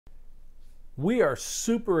We are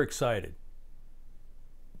super excited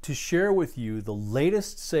to share with you the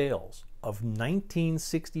latest sales of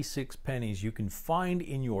 1966 pennies you can find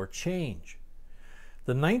in your change.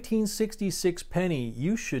 The 1966 penny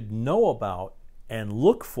you should know about and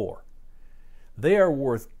look for. They are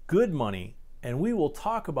worth good money, and we will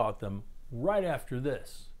talk about them right after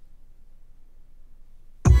this.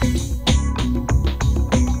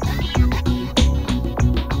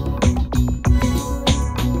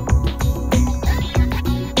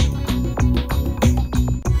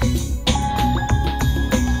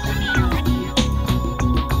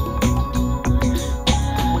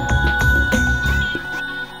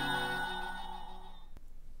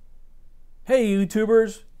 Hey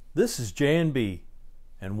YouTubers, this is J&B,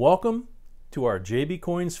 and welcome to our JB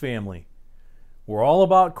Coins family. We're all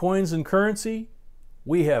about coins and currency.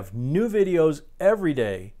 We have new videos every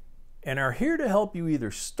day and are here to help you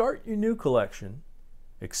either start your new collection,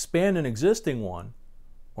 expand an existing one,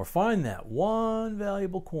 or find that one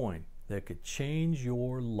valuable coin that could change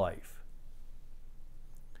your life.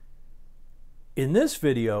 In this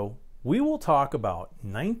video, we will talk about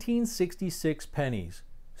 1966 pennies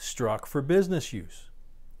struck for business use.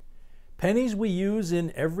 Pennies we use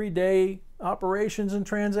in everyday operations and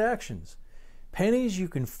transactions. Pennies you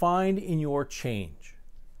can find in your change.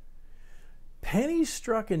 Pennies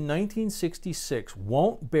struck in 1966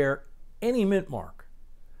 won't bear any mint mark.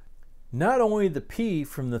 Not only the P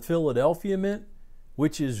from the Philadelphia Mint,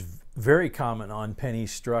 which is very common on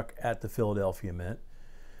pennies struck at the Philadelphia Mint,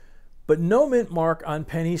 but no mint mark on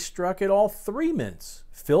pennies struck at all three mints,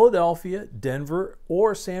 Philadelphia, Denver,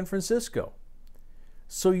 or San Francisco.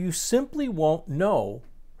 So you simply won't know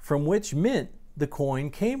from which mint the coin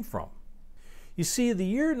came from. You see, the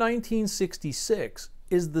year 1966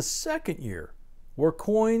 is the second year where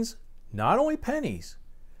coins, not only pennies,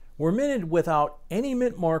 were minted without any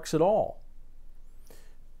mint marks at all.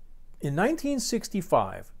 In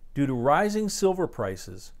 1965, due to rising silver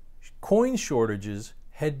prices, coin shortages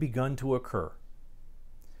had begun to occur.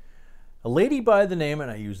 A lady by the name,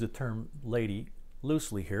 and I use the term lady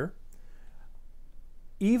loosely here,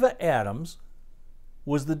 Eva Adams,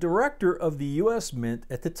 was the director of the U.S. Mint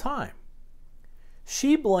at the time.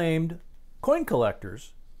 She blamed coin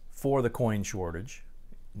collectors for the coin shortage,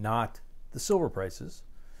 not the silver prices,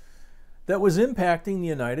 that was impacting the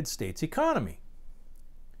United States economy.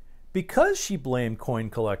 Because she blamed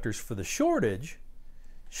coin collectors for the shortage,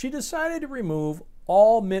 she decided to remove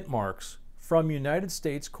all mint marks from United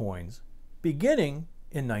States coins beginning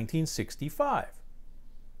in 1965.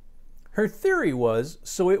 Her theory was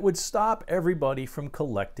so it would stop everybody from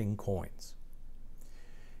collecting coins.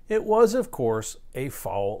 It was, of course, a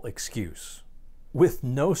foul excuse with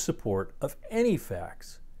no support of any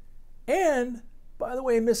facts. And, by the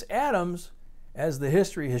way, Miss Adams, as the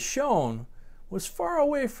history has shown, was far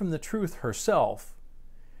away from the truth herself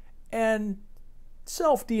and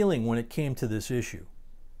self-dealing when it came to this issue.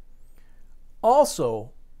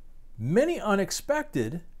 Also, many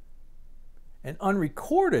unexpected and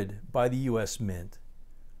unrecorded by the U.S. Mint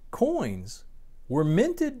coins were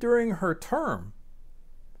minted during her term,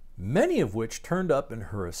 many of which turned up in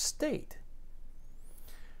her estate.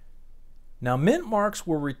 Now, mint marks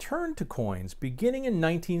were returned to coins beginning in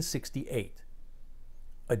 1968.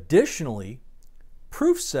 Additionally,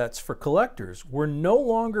 proof sets for collectors were no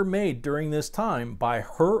longer made during this time by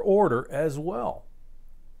her order as well.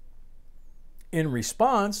 In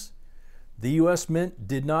response, the U.S. Mint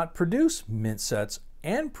did not produce mint sets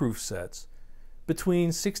and proof sets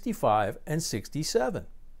between 65 and 67.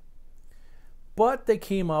 But they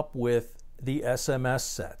came up with the SMS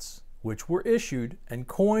sets, which were issued, and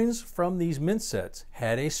coins from these mint sets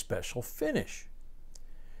had a special finish.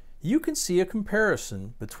 You can see a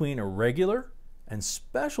comparison between a regular and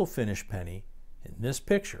special finish penny in this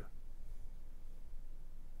picture.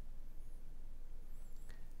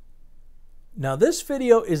 Now, this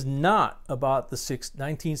video is not about the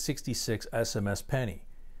 1966 SMS penny.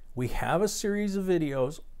 We have a series of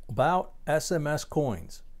videos about SMS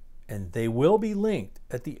coins, and they will be linked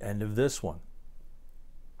at the end of this one.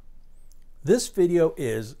 This video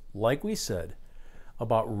is, like we said,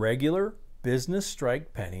 about regular business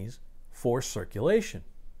strike pennies for circulation.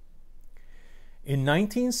 In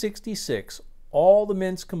 1966, all the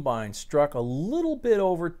mints combined struck a little bit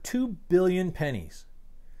over 2 billion pennies.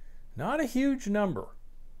 Not a huge number,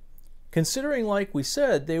 considering, like we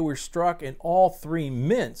said, they were struck in all three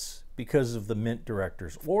mints because of the mint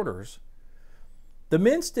director's orders. The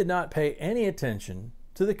mints did not pay any attention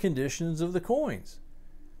to the conditions of the coins.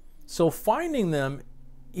 So finding them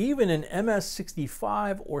even in MS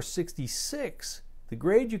 65 or 66, the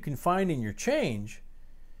grade you can find in your change,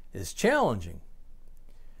 is challenging,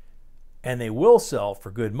 and they will sell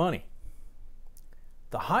for good money.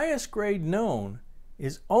 The highest grade known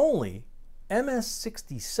is only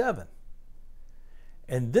MS-67,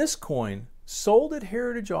 and this coin sold at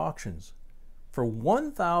heritage auctions for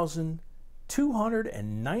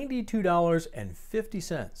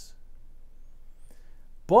 $1,292.50.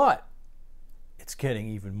 But it's getting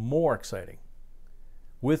even more exciting.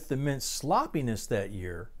 With the mint sloppiness that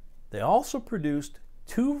year, they also produced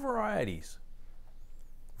two varieties,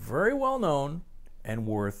 very well known and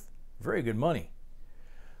worth very good money.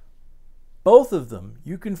 Both of them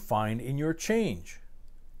you can find in your change.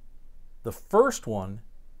 The first one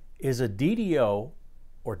is a DDO,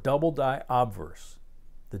 or double die obverse.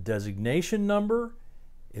 The designation number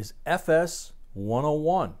is FS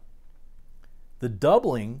 101. The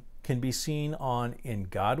doubling can be seen on In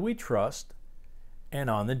God We Trust and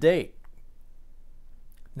on the date.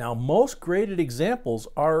 Now, most graded examples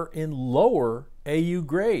are in lower AU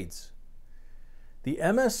grades. The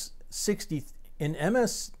in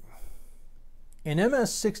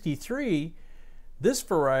MS-63, this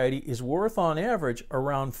variety is worth on average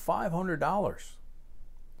around $500.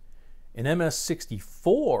 In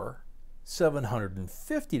MS-64,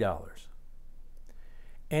 $750.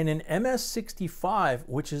 And in MS-65,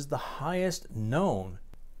 which is the highest known,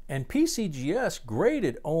 and PCGS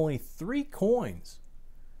graded only 3 coins.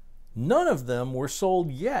 None of them were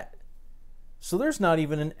sold yet. So there's not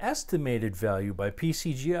even an estimated value by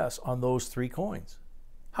PCGS on those 3 coins.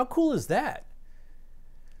 How cool is that?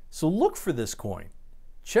 So look for this coin.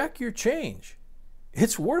 Check your change.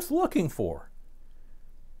 It's worth looking for.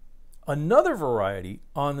 Another variety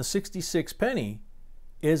on the 66 penny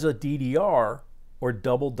is a DDR, or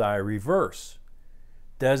double die reverse.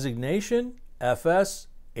 Designation FS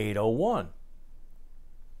 801.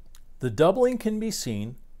 The doubling can be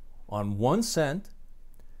seen on 1 cent,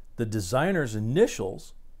 the designer's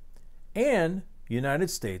initials, and United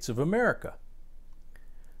States of America.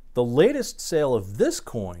 The latest sale of this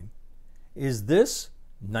coin is this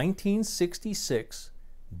 1966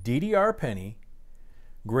 DDR penny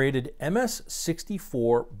graded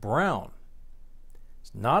MS-64 brown.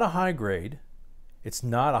 It's not a high grade, it's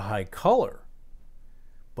not a high color,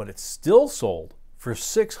 but it's still sold for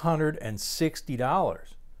 $660.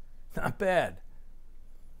 Not bad.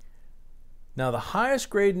 Now, the highest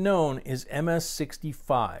grade known is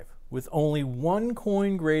MS-65, with only 1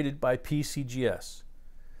 coin graded by PCGS.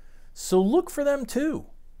 So look for them too.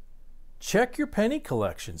 Check your penny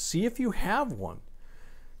collection, see if you have one.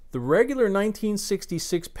 The regular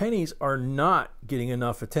 1966 pennies are not getting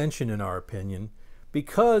enough attention, in our opinion,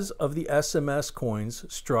 because of the SMS coins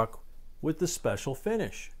struck with the special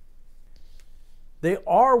finish. They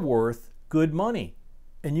are worth good money,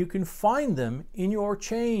 and you can find them in your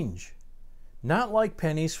change. Not like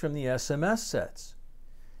pennies from the SMS sets.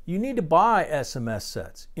 You need to buy SMS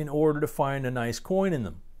sets in order to find a nice coin in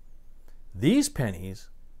them. These pennies,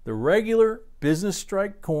 the regular business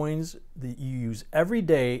strike coins that you use every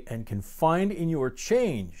day and can find in your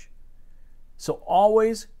change. So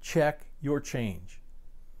always check your change.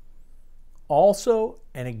 Also,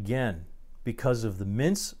 and again, because of the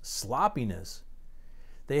mint's sloppiness,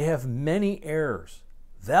 they have many errors,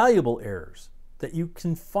 valuable errors, that you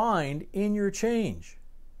can find in your change.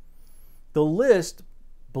 The list,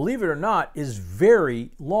 believe it or not, is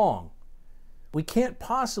very long. We can't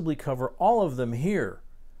possibly cover all of them here,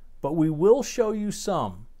 but we will show you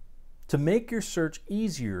some to make your search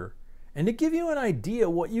easier and to give you an idea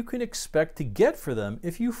what you can expect to get for them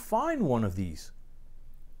if you find one of these.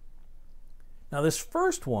 Now, this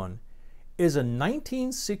first one is a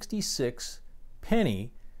 1966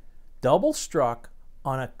 penny double struck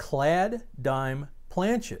on a clad dime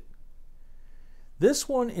planchet. This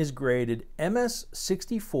one is graded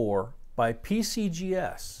MS-64 by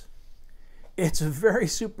PCGS. It's a very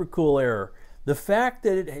super cool error. The fact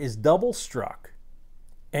that it is double struck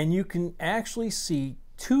and you can actually see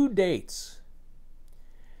 2 dates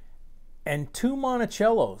and 2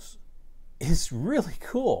 Monticellos is really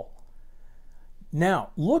cool. Now,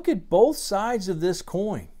 look at both sides of this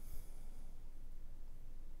coin.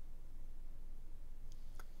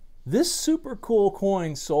 This super cool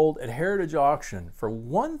coin sold at Heritage Auction for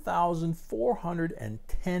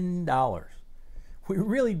 $1,410. We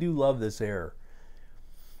really do love this error.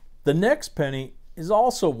 The next penny is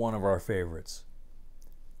also one of our favorites.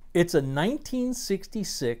 It's a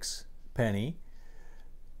 1966 penny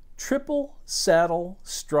triple saddle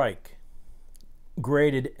strike,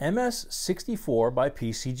 graded MS-64 by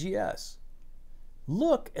PCGS.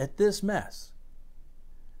 Look at this mess.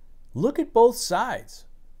 Look at both sides.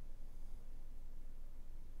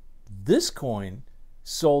 This coin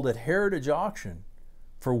sold at Heritage Auction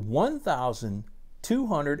for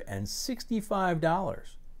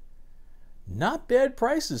 $1,265. Not bad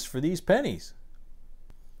prices for these pennies.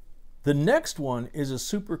 The next one is a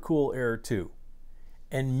super cool error too,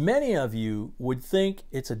 and many of you would think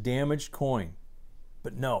it's a damaged coin,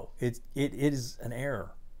 but no, it is an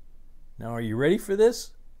error. Now, are you ready for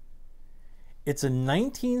this? It's a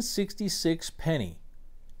 1966 penny,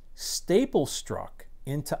 staple struck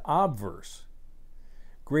into obverse,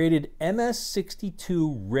 graded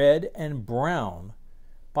MS62 red and brown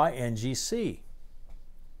by NGC.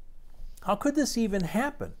 How could this even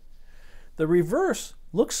happen? The reverse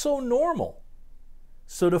looks so normal.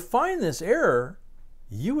 So to find this error,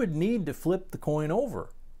 you would need to flip the coin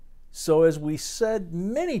over. So as we said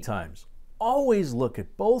many times, always look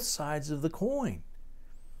at both sides of the coin.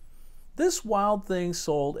 This wild thing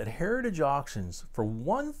sold at Heritage Auctions for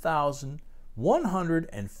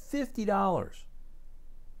 $1,150.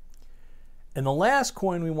 And the last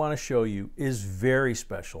coin we want to show you is very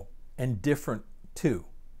special and different too.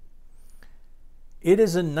 It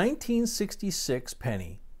is a 1966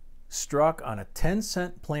 penny struck on a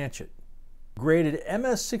 10-cent planchet, graded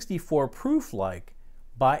MS64 proof-like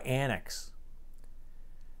by Annex.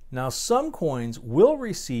 Now, some coins will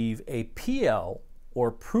receive a PL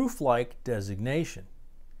or proof-like designation.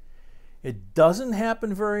 It doesn't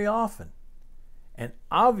happen very often, and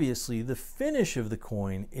obviously the finish of the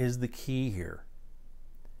coin is the key here.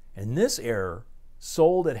 And this error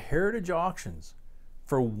sold at Heritage Auctions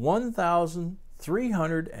for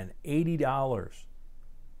 $1,380.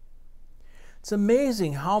 It's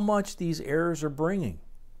amazing how much these errors are bringing.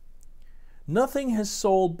 Nothing has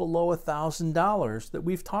sold below $1,000 that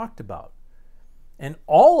we've talked about, and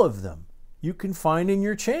all of them you can find in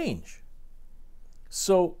your change.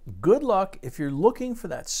 So good luck if you're looking for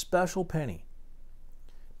that special penny.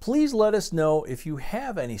 Please let us know if you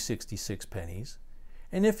have any 66 pennies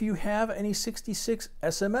and if you have any 66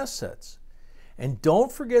 SMS sets. And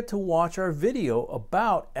don't forget to watch our video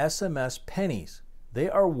about SMS pennies. They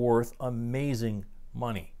are worth amazing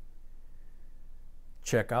money.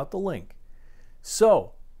 Check out the link.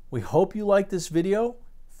 So, we hope you liked this video,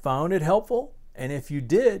 found it helpful, and if you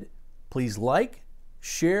did, please like,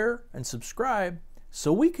 share, and subscribe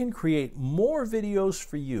so we can create more videos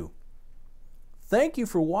for you. Thank you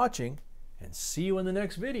for watching, and see you in the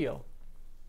next video.